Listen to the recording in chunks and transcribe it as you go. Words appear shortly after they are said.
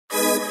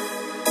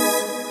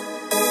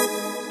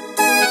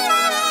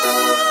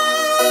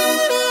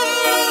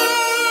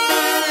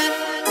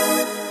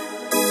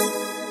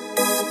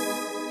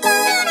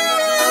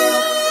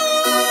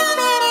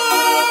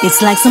It's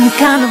like some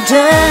kind of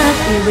drug,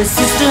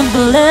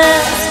 irresistible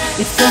love.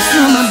 It flows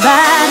through my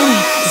body,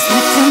 it's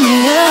lifting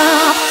me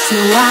up. So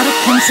out of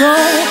control,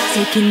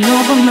 taking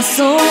over my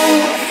soul.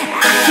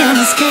 I can't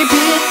escape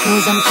it,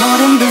 cause I'm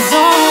caught in the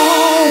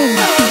zone.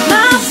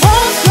 My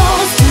pulse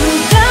flows through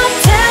the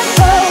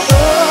tempo.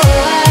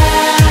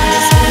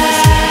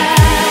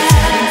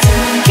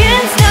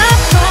 Can't stop,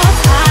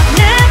 cause I've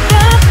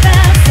never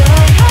felt so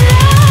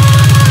alive.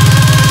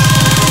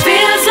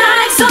 Feels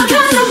like some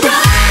kind of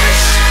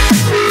rush.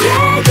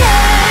 Yeah,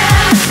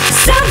 yeah,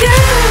 so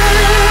good.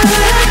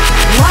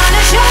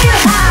 Wanna show you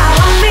how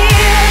I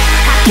feel.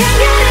 I can't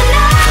get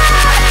enough.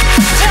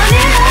 Turn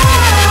it on.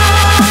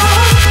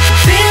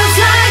 Feels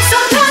like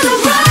some kind of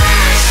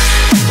rush.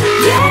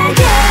 Yeah,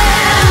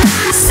 yeah,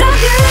 so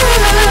good.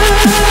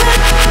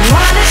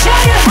 Wanna show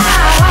you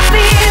how I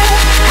feel.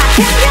 I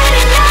can't get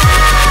enough.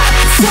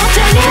 So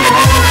turn it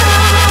on.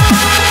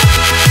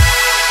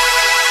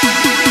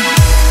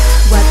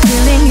 What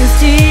feeling is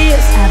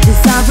this? A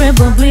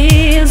desirable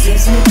bliss.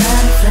 Gives me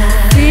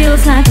butterflies.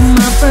 Feels like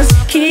my first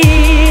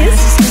kiss.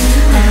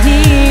 I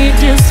need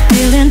this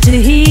feeling to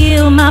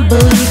heal my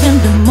belief in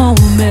the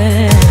moment.